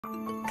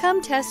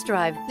Come test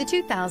drive the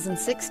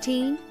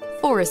 2016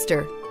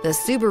 Forester. The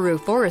Subaru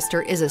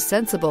Forester is a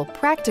sensible,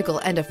 practical,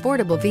 and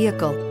affordable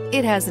vehicle.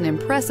 It has an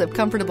impressive,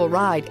 comfortable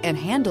ride and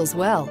handles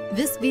well.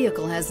 This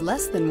vehicle has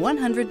less than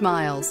 100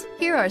 miles.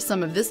 Here are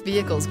some of this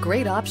vehicle's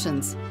great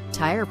options: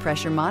 tire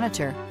pressure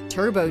monitor,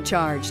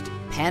 turbocharged,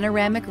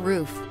 panoramic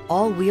roof,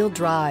 all-wheel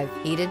drive,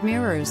 heated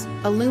mirrors,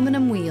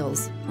 aluminum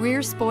wheels,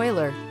 rear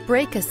spoiler,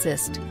 brake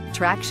assist,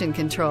 traction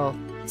control,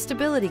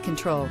 stability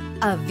control.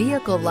 A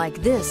vehicle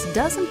like this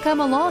doesn't come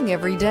along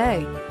every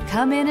day.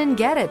 Come in and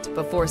get it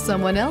before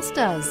someone else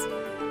does.